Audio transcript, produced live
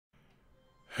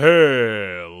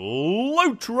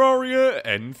Hello Terraria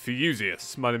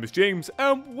enthusiasts, my name is James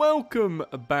and welcome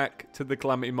back to the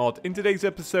Calamity mod. In today's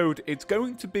episode it's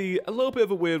going to be a little bit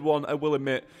of a weird one, I will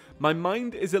admit. My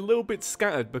mind is a little bit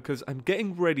scattered because I'm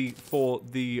getting ready for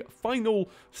the final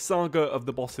saga of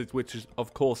the bosses, which is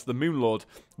of course the Moon Lord,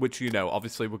 which you know,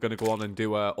 obviously we're going to go on and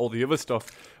do all the other stuff.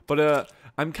 But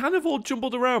I'm kind of all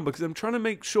jumbled around because I'm trying to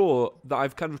make sure that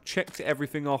I've kind of checked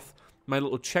everything off my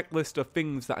little checklist of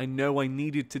things that I know I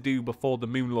needed to do before the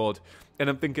Moon Lord. And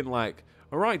I'm thinking like,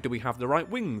 alright, do we have the right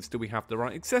wings? Do we have the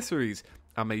right accessories?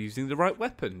 Am I using the right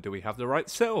weapon? Do we have the right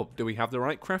setup? Do we have the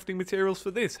right crafting materials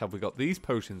for this? Have we got these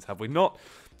potions? Have we not?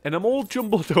 And I'm all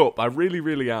jumbled up. I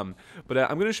really am. But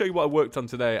I'm going to show you what I worked on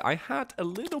today. I had a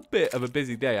little bit of a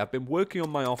busy day. I've been working on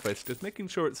my office, just making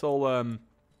sure it's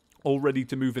all ready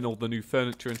to move in all the new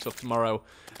furniture and stuff tomorrow.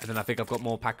 And then I think I've got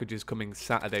more packages coming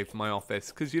Saturday for my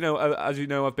office. Because, you know, as you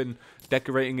know, I've been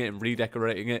decorating it and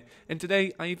redecorating it. And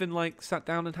today, I even, like, sat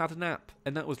down and had a nap.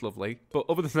 And that was lovely. But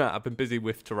other than that, I've been busy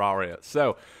with Terraria.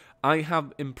 So, I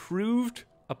have improved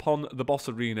upon the boss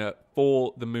arena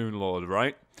for the Moon Lord,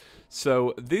 right?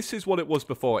 So, this is what it was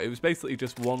before. It was basically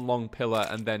just one long pillar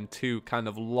and then two kind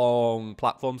of long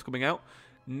platforms coming out.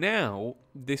 Now,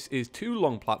 this is two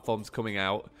long platforms coming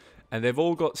out, and they've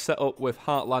all got set up with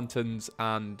heart lanterns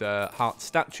and heart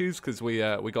statues, because we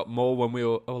got more when we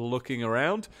were looking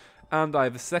around. And I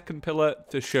have a second pillar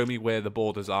to show me where the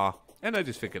borders are, and I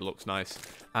just think it looks nice.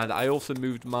 And I also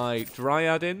moved my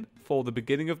Dryad in for the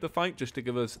beginning of the fight, just to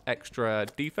give us extra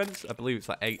defense. I believe it's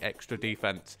like 8 extra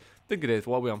defense. I think it is.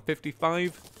 What are we on,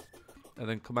 55? And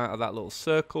then come out of that little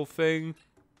circle thing.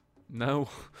 No.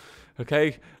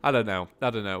 Okay, I don't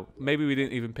know. Maybe we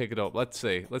didn't even pick it up. Let's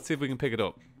see if we can pick it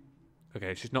up.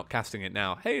 Okay, she's not casting it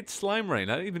now. Hey, it's Slime Rain.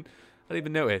 I didn't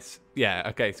even notice. Yeah,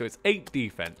 okay, so it's 8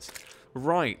 defense.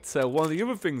 Right, so one of the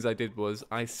other things I did was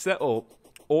I set up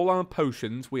all our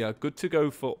potions. We are good to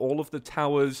go for all of the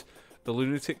towers, the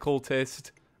lunatic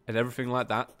cultist, and everything like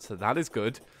that. So that is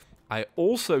good. I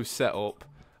also set up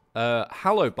a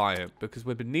hallowed biome because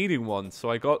we've been needing one.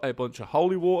 So I got a bunch of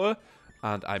holy water.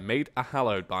 And I made a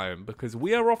hallowed biome because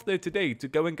we are off there today to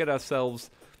go and get ourselves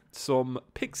some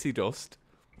pixie dust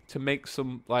to make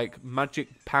some, like,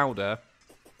 magic powder.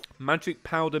 Magic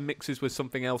powder mixes with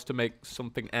something else to make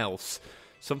something else.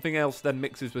 Something else then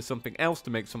mixes with something else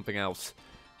to make something else.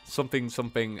 Something,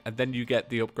 and then you get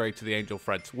the upgrade to the angel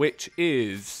threads, which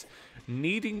is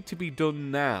needing to be done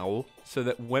now so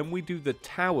that when we do the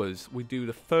towers, we do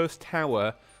the first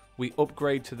tower, we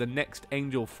upgrade to the next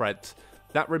angel threads.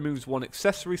 That removes one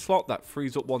accessory slot, that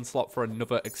frees up one slot for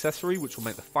another accessory, which will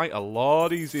make the fight a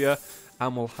lot easier,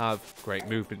 and will have great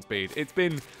movement speed. It's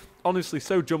been honestly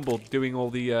so jumbled doing all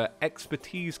the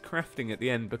expertise crafting at the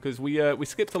end, because we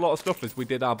skipped a lot of stuff as we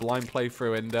did our blind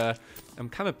playthrough, and I'm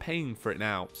kind of paying for it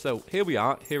now. So here we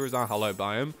are, here is our hallowed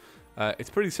biome. It's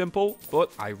pretty simple,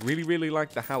 but I really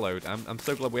like the hallowed. I'm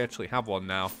so glad we actually have one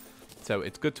now, so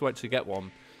it's good to actually get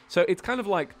one. So it's kind of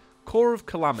like Core of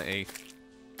Calamity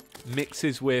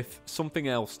mixes with something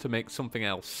else to make something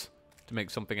else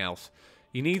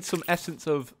You need some essence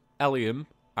of Ellium,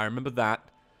 I remember that,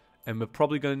 and we're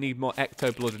probably going to need more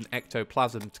ectoblood and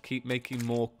ectoplasm to keep making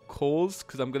more cores,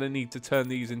 because I'm going to need to turn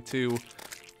these into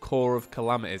Core of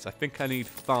Calamities. I think I need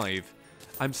 5.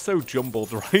 I'm so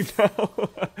jumbled right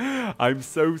now. I'm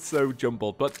so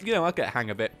jumbled, but you know, I'll get a hang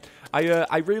of it.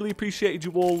 I really appreciated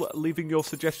you all leaving your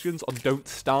suggestions on Don't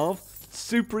Starve.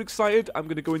 Super excited. I'm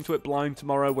going to go into it blind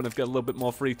tomorrow when I've got a little bit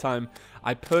more free time.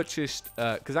 I purchased,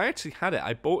 because I actually had it.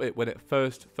 I bought it when it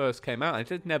first came out. I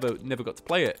just never got to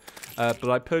play it. But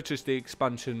I purchased the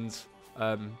expansions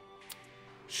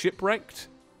Shipwrecked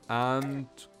and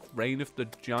Reign of the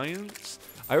Giants.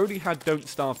 I already had Don't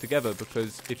Starve together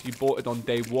because if you bought it on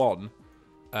day 1,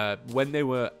 when they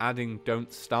were adding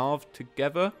Don't Starve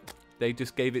together, they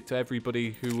just gave it to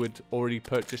everybody who had already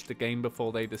purchased the game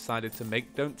before they decided to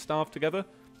make Don't Starve together.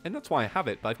 And that's why I have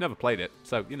it, but I've never played it.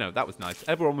 So, you know, that was nice.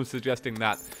 Everyone was suggesting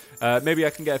that. Maybe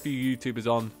I can get a few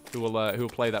YouTubers on who will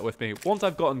play that with me once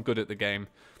I've gotten good at the game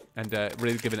and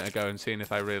really giving it a go and seeing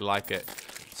if I really like it.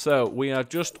 So, we are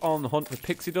just on the hunt for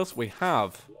pixie dust. We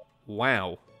have,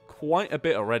 wow, quite a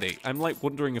bit already. I'm like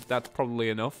wondering if that's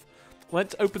probably enough.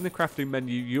 Let's open the crafting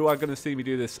menu. You are going to see me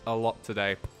do this a lot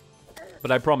today. But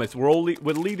I promise, we're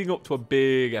leading up to a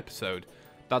big episode.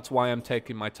 That's why I'm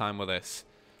taking my time with this.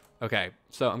 Okay,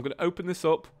 so I'm going to open this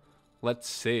up. Let's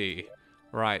see.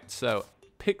 Right, so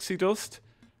pixie dust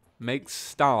makes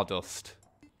stardust,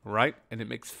 right? And it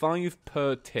makes 5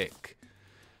 per tick.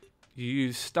 You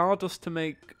use stardust to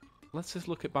make... Let's just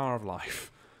look at Bar of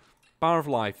Life. Bar of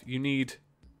Life, you need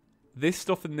this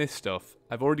stuff and this stuff.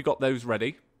 I've already got those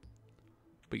ready.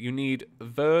 But you need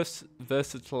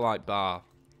versatilite bar.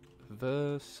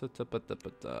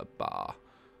 Versatilite bar.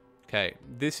 Okay,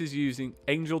 this is using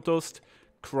angel dust,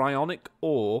 cryonic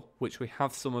ore, which we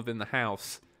have some of in the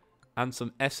house, and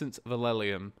some essence of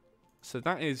elelium. So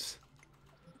that is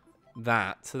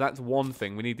that. So that's one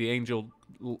thing. We need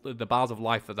the bars of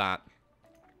life for that.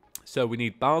 So we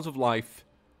need bars of life,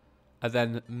 and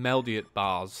then meldiate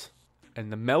bars. And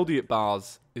the meldiate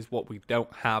bars is what we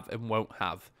don't have and won't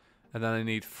have. And then I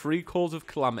need 3 cores of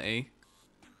calamity.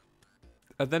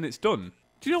 And then it's done.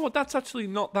 Do you know what? That's actually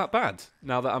not that bad,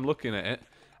 now that I'm looking at it.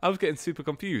 I was getting super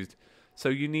confused. So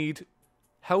you need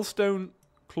hellstone,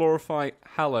 chlorophyte,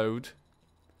 hallowed,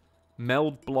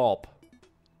 meld blob,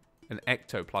 and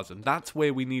ectoplasm. That's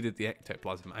where we needed the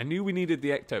ectoplasm. I knew we needed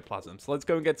the ectoplasm. So let's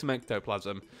go and get some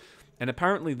ectoplasm. And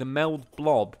apparently the meld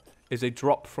blob is a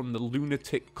drop from the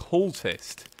lunatic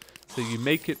cultist. So you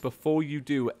make it before you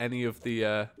do any of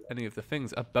the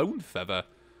things. A bone feather.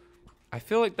 I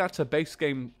feel like that's a base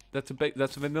game. That's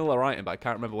a vanilla item, but I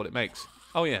can't remember what it makes.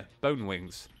 Oh yeah, bone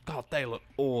wings. God, they look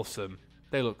awesome.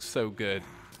 They look so good.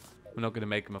 We're not going to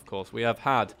make them, of course. We have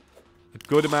had a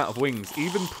good amount of wings,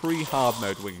 even pre-hard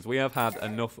mode wings. We have had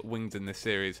enough wings in this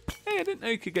series. Hey, I didn't know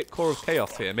you could get Core of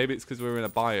Chaos here. Maybe it's because we were in a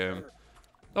biome.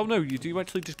 Oh no, you do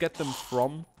actually just get them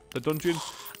from the dungeon.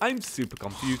 I'm super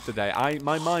confused today.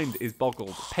 My mind is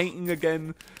boggled. Painting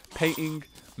again,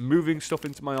 moving stuff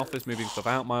into my office, moving stuff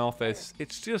out my office.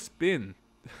 It's just been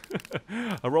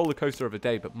a roller coaster of a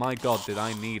day, but my god, did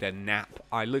I need a nap.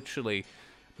 I literally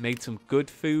made some good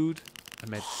food. I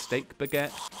made steak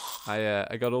baguette.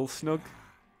 I got all snug,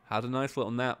 had a nice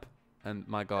little nap, and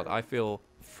my god, I feel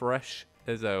fresh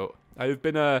as out. I've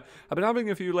been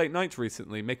having a few late nights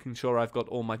recently, making sure I've got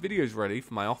all my videos ready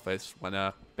for my office.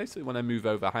 Basically when I move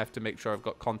over, I have to make sure I've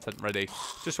got content ready,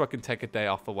 just so I can take a day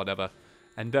off or whatever.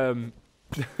 And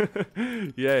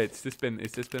yeah, it's just been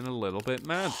a little bit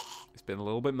mad. It's been a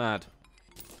little bit mad,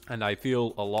 and I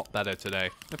feel a lot better today.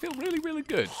 I feel really, really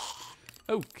good.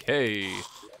 Okay,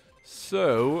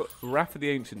 so Wrath of the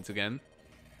Ancients again.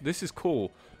 This is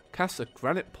cool. Cast a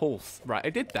granite pulse. Right, I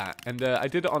did that, and I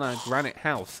did it on a granite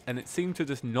house, and it seemed to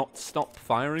just not stop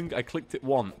firing. I clicked it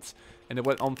once, and it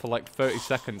went on for like 30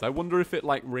 seconds. I wonder if it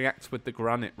like reacts with the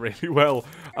granite really well.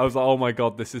 I was like, oh my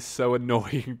god, this is so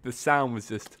annoying. The sound was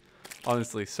just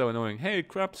honestly so annoying. Hey,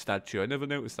 crab statue. I never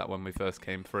noticed that when we first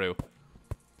came through.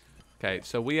 Okay,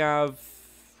 so we have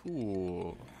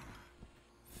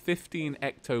 15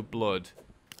 ecto blood.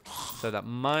 So that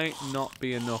might not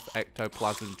be enough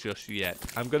ectoplasm just yet.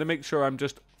 I'm going to make sure I'm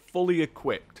just fully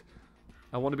equipped.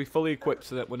 I want to be fully equipped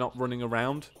so that we're not running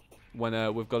around when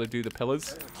we've got to do the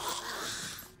pillars.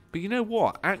 But you know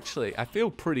what? Actually, I feel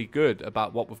pretty good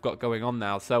about what we've got going on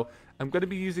now. So I'm going to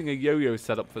be using a yo-yo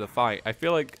setup for the fight. I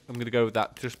feel like I'm going to go with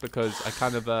that just because I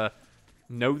kind of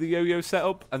know the yo-yo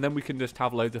setup, and then we can just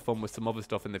have loads of fun with some other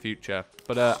stuff in the future.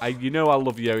 But you know I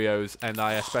love yo-yos, and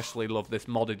I especially love this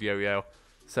modded yo-yo.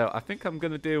 So I think I'm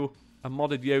going to do a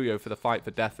modded yo-yo for the fight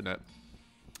for definite.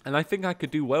 And I think I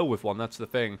could do well with one, that's the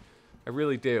thing. I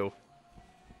really do.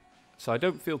 So I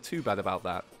don't feel too bad about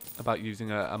that, about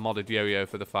using a modded yo-yo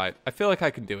for the fight. I feel like I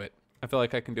can do it. I feel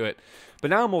like I can do it. But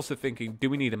now I'm also thinking, do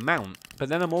we need a mount? But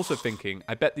then I'm also thinking,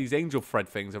 I bet these angel thread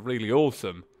things are really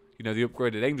awesome. You know, the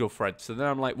upgraded angel thread. So then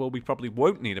I'm like, well, we probably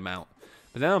won't need a mount.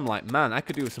 But then I'm like, man, I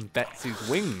could do with some Betsy's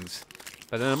wings.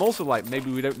 But then I'm also like,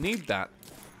 maybe we don't need that.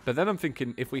 But then I'm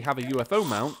thinking, if we have a UFO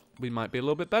mount, we might be a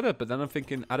little bit better. But then I'm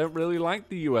thinking, I don't really like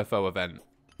the UFO event.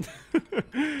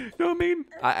 You know what I mean?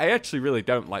 I actually really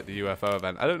don't like the UFO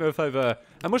event. I don't know if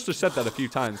I must have said that a few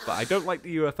times, but I don't like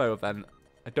the UFO event.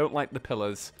 I don't like the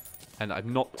pillars. And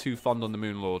I'm not too fond on the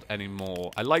Moonlord anymore.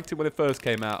 I liked it when it first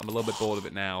came out. I'm a little bit bored of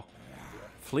it now.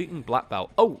 Fleeting Black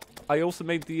Belt. Oh, I also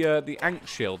made the Ankh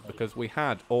Shield because we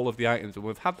had all of the items. And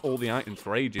we've had all the items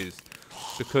for ages.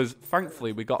 Because,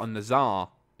 thankfully, we got a Nazar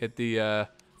at the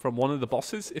from one of the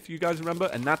bosses, if you guys remember,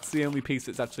 and that's the only piece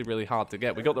that's actually really hard to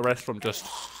get. We got the rest from just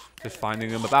finding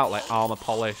them about, like armor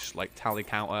polish, like tally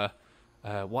counter.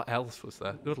 What else was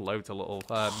there? There were loads of little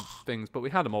things, but we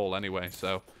had them all anyway,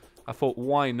 so I thought,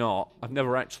 why not? I've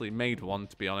never actually made one,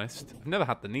 to be honest. I've never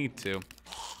had the need to.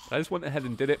 But I just went ahead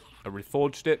and did it. I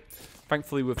reforged it.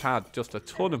 Thankfully, we've had just a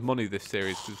ton of money this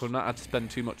series, because we've not had to spend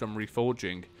too much on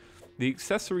reforging. The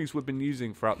accessories we've been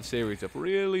using throughout the series have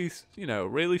really, you know,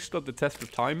 really stood the test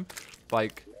of time.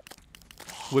 Like,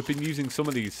 we've been using some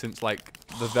of these since, like,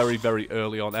 the very, very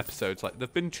early on episodes. Like,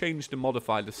 they've been changed and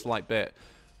modified a slight bit.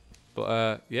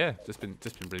 But, yeah, just been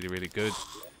really, really good.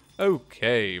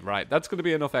 Okay, right, that's going to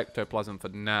be enough ectoplasm for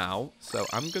now. So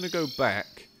I'm going to go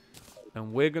back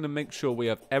And we're going to make sure we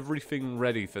have everything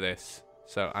ready for this.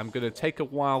 So I'm going to take a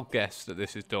wild guess that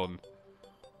this is done.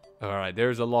 Alright,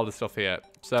 there's a lot of stuff here.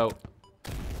 So,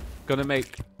 going to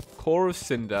make Core of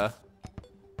Cinder,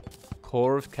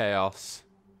 Core of Chaos,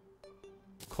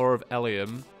 Core of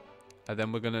Helium, and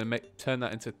then we're going to turn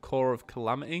that into Core of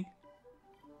Calamity.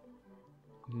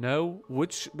 No?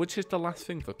 Which is the last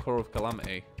thing for Core of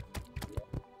Calamity?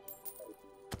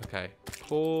 Okay.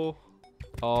 Core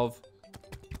of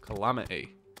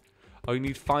Calamity. Oh, you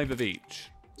need 5 of each.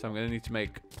 So I'm going to need to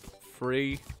make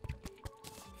 3,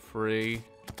 3,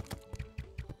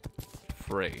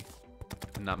 3.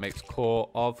 And that makes Core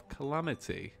of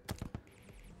Calamity.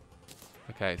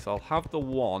 Okay, so I'll have the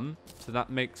 1. So that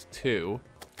makes 2.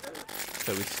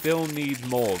 So we still need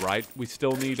more, right? We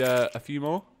still need a few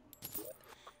more.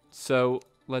 So,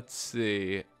 let's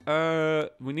see.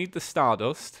 We need the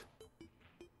Stardust.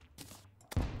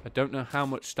 I don't know how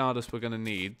much Stardust we're going to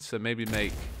need. So maybe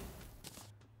make,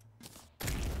 I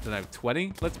don't know,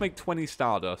 20? Let's make 20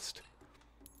 Stardust.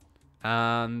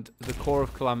 And the Core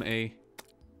of Calamity,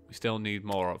 we still need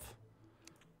more of.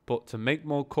 But to make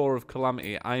more Core of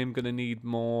Calamity, I am going to need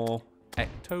more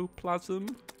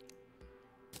Ectoplasm.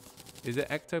 Is it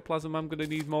Ectoplasm I'm going to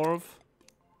need more of?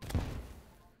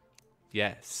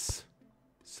 Yes.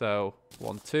 So,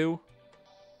 1, 2.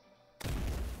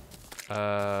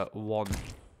 1,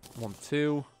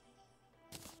 2.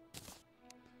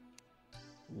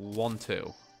 1,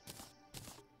 2.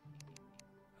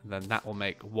 And then that will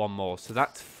make 1 more. So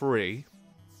that's 3.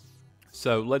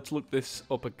 So let's look this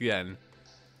up again.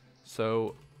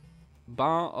 So,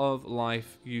 Bar of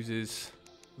Life uses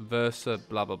Versa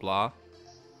blah blah blah.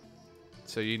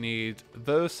 So you need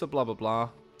Versa blah blah blah.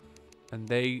 And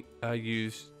they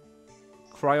use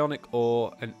Cryonic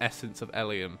Ore and Essence of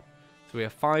Helium. So we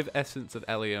have 5 Essence of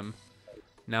Helium.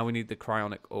 Now we need the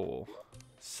Cryonic Ore.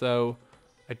 So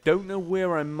I don't know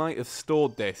where I might have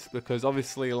stored this. Because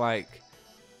obviously, like,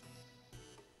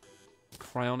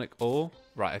 Cryonic Ore?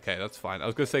 Right, okay, that's fine. I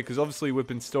was going to say, because obviously we've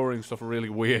been storing stuff really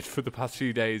weird for the past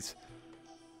few days.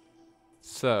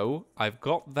 So I've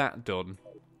got that done.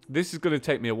 This is going to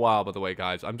take me a while, by the way,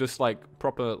 guys. I'm just, like,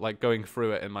 proper, like, going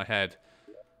through it in my head.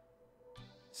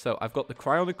 So, I've got the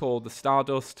Cryonic Ore, the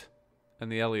Stardust, and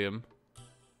the Helium.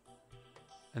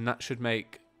 And that should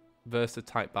make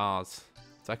Versa-type bars.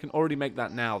 So, I can already make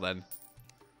that now, then.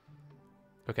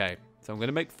 Okay. So, I'm going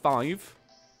to make 5,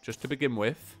 just to begin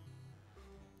with.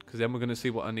 Because then we're going to see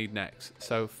what I need next.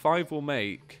 So, 5 will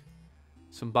make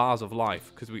some bars of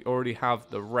life, because we already have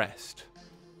the rest.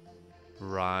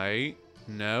 Right.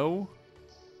 No.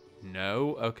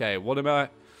 No. Okay, what am I...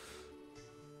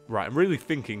 Right, I'm really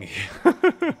thinking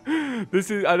here.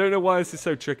 This is... I don't know why this is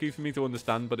so tricky for me to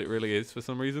understand, but it really is for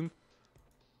some reason.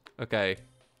 Okay,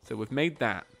 so we've made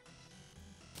that.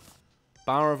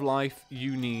 Bar of Life,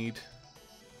 you need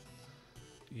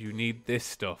this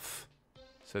stuff.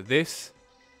 So this,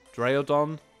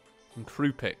 Draeodon, and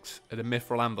Krupix are the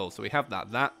Mithril Anvil. So we have that,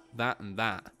 and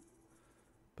that.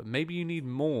 But maybe you need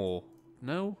more.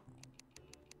 No?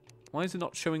 Why is it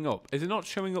not showing up? Is it not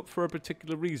showing up for a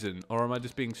particular reason? Or am I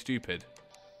just being stupid?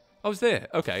 Oh, it's there.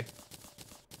 Okay.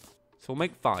 So we'll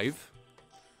make 5.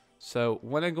 So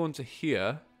when I go into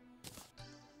here,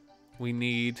 we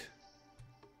need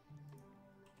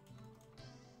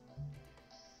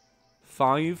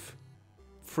 5.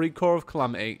 3 Core of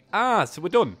Calamity. Ah, so we're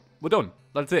done. We're done.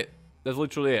 That's it. That's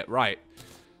literally it. Right.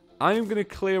 I'm going to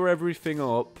clear everything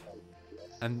up.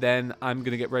 And then I'm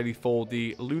going to get ready for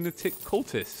the Lunatic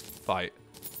Cultist fight.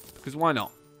 Because why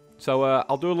not? So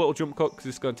I'll do a little jump cut because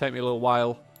it's going to take me a little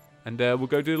while. And we'll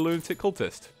go do the Lunatic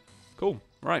Cultist. Cool.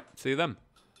 Right. See you then.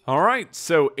 Alright,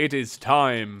 so it is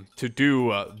time to do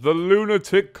the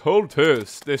Lunatic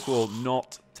Cultist. This will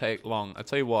not take long. I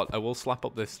tell you what, I will slap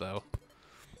up this though.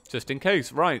 Just in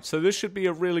case. Right, so this should be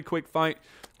a really quick fight.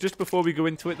 Just before we go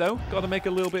into it though, got to make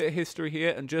a little bit of history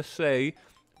here and just say...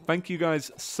 Thank you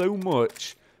guys so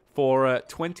much for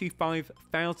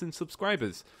 25,000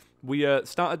 subscribers. We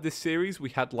started this series,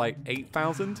 we had like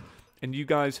 8,000, and you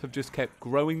guys have just kept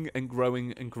growing and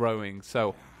growing and growing.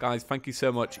 So, guys, thank you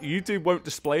so much. YouTube won't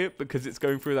display it because it's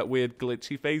going through that weird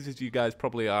glitchy phase, as you guys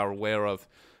probably are aware of.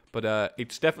 But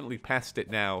it's definitely past it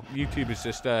now. YouTube is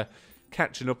just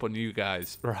catching up on you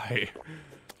guys. Right.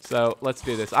 So, let's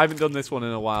do this. I haven't done this one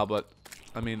in a while, but...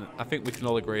 I mean, I think we can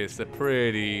all agree it's a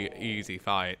pretty easy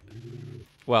fight.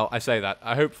 Well, I say that.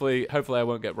 Hopefully I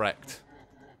won't get wrecked.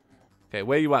 Okay,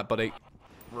 where you at, buddy?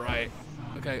 Right.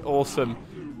 Okay,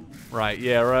 awesome. Right,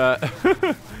 yeah,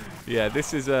 yeah,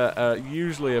 this is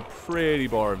usually a pretty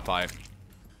boring fight.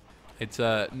 It's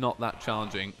not that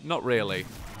challenging. Not really.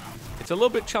 It's It's a little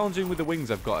bit challenging with the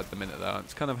wings I've got at the minute, though.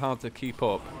 It's kind of hard to keep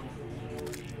up.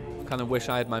 Kind of wish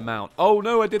I had my mount. Oh,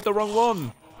 no, I did the wrong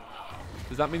one.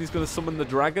 Does that mean he's going to summon the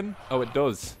dragon? Oh, it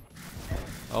does.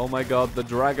 Oh, my God, the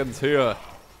dragon's here.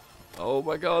 Oh,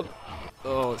 my God.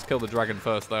 Oh, let's kill the dragon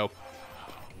first, though.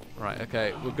 Right,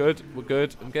 okay, we're good, we're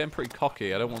good. I'm getting pretty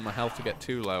cocky. I don't want my health to get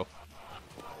too low.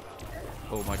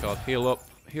 Oh, my God, heal up,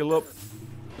 heal up.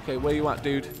 Okay, where you at,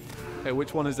 dude? Okay,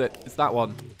 which one is it? It's that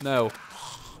one. No.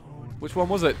 Which one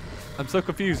was it? I'm so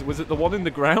confused. Was it the one in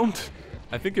the ground?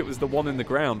 I think it was the one in the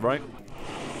ground, right?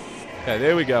 Okay,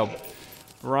 there we go.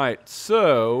 Right,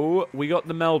 so we got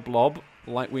the meld blob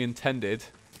like we intended.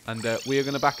 And we are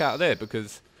going to back out of there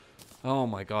because, oh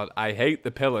my God, I hate the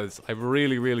pillars. I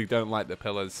really, really don't like the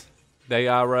pillars. They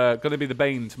are going to be the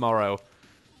bane tomorrow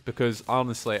because,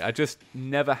 honestly, I just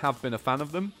never have been a fan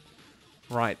of them.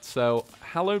 Right, so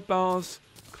hallowed bars,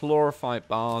 chlorophyte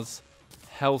bars,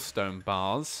 hellstone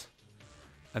bars.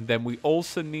 And then we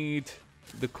also need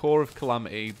the core of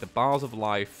calamity, the bars of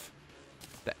life,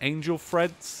 the angel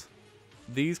threads.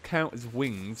 These count as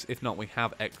wings, if not we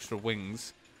have extra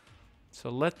wings. So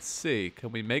let's see,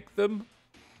 can we make them?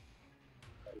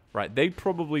 Right, they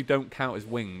probably don't count as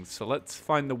wings, so let's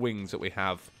find the wings that we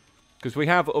have. Because we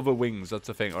have other wings, that's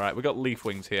the thing. Alright, we got leaf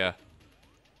wings here.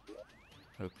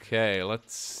 Okay,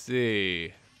 let's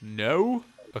see. No?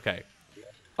 Okay.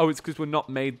 Oh, it's because we've not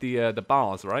made the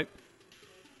bars, right?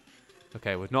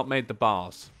 Okay, we've not made the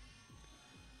bars.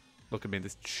 Look at me,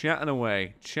 just chatting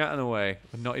away, chatting away.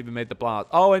 We've not even made the bars.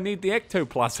 Oh, I need the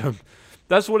ectoplasm.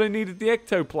 That's what I needed the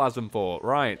ectoplasm for.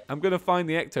 Right, I'm going to find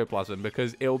the ectoplasm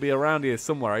because it'll be around here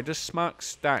somewhere. I just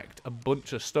stacked a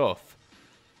bunch of stuff.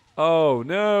 Oh,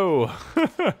 no.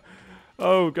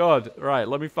 Oh, God. Right,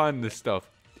 let me find this stuff.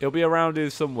 It'll be around here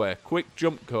somewhere. Quick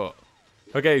jump cut.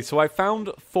 Okay, so I found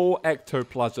 4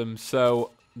 ectoplasms,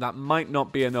 so that might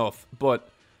not be enough, but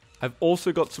I've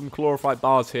also got some chlorophyte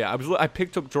bars here. I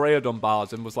picked up Draodon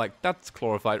bars and was like, that's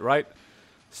chlorophyte, right?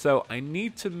 So I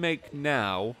need to make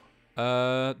now,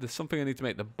 there's something I need to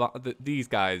make, these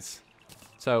guys.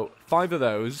 So 5 of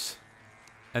those,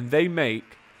 and they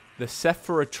make the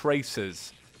Sephira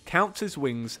Tracers. Counts as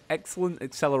wings, excellent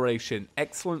acceleration,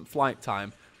 excellent flight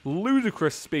time,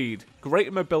 ludicrous speed, greater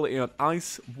mobility on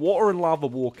ice, water and lava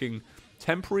walking,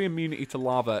 temporary immunity to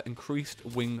lava, increased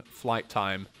wing flight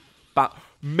time. But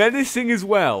menacing as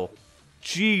well.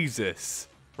 Jesus.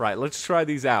 Right, let's try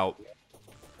these out.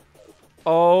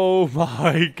 Oh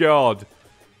my God.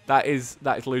 That is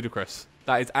ludicrous.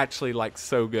 That is actually like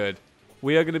so good.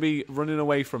 We are going to be running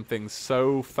away from things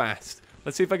so fast.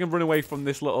 Let's see if I can run away from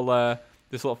this little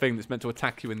thing that's meant to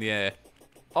attack you in the air.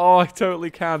 Oh, I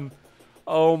totally can.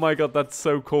 Oh my God, that's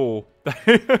so cool.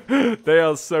 They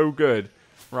are so good.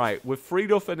 Right, we've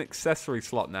freed off an accessory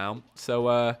slot now.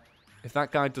 So, if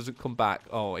that guy doesn't come back...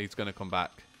 Oh, he's going to come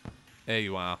back. There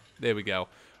you are. There we go.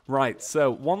 Right, so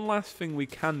one last thing we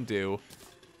can do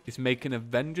is make an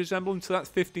Avenger's Emblem. So that's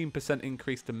 15%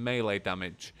 increase to melee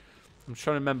damage. I'm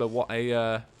trying to remember what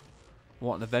an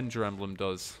Avenger Emblem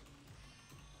does.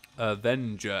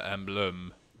 Avenger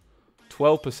Emblem.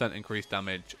 12% increased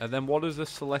damage. And then what does the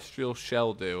Celestial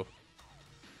Shell do?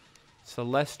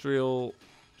 Celestial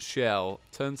Shell.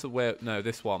 Turns away... No,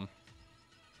 this one.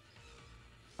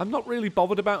 I'm not really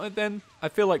bothered about it then. I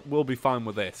feel like we'll be fine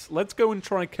with this. Let's go and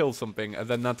try kill something, and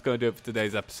then that's going to do it for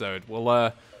today's episode.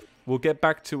 We'll get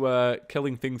back to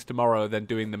killing things tomorrow, then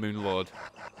doing the Moon Lord.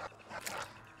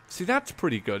 See, that's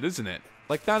pretty good, isn't it?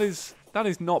 Like, that is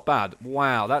not bad.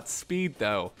 Wow, that speed,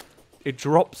 though. It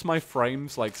drops my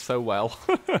frames, like, so well.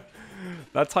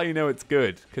 That's how you know it's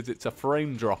good, because it's a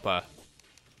frame dropper.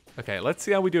 Okay, let's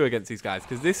see how we do against these guys,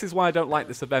 because this is why I don't like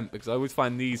this event, because I always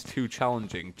find these too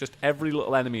challenging. Just every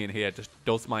little enemy in here just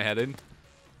does my head in.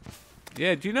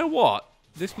 Yeah, do you know what?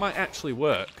 This might actually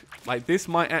work. Like, this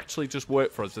might actually just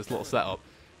work for us, this little setup.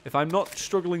 If I'm not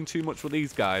struggling too much with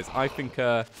these guys, I think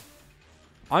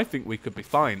we could be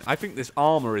fine. I think this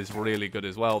armor is really good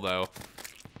as well, though.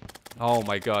 Oh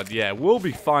my God, yeah, we'll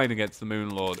be fine against the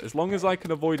Moon Lord. As long as I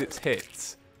can avoid its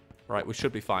hits. Right, we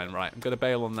should be fine. Right, I'm going to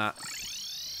bail on that.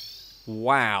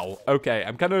 Wow. Okay,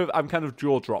 I'm kind of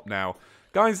jaw dropped now.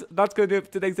 Guys, that's going to do it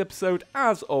for today's episode.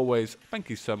 As always, thank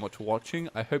you so much for watching.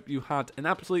 I hope you had an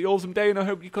absolutely awesome day, and I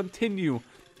hope you continue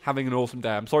having an awesome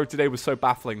day. I'm sorry today was so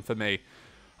baffling for me.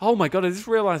 Oh my God, I just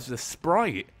realized the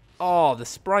sprite. Oh, the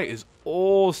sprite is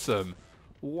awesome.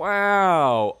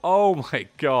 Wow. Oh my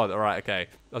God. All right, okay.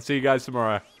 I'll see you guys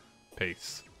tomorrow.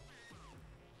 Peace.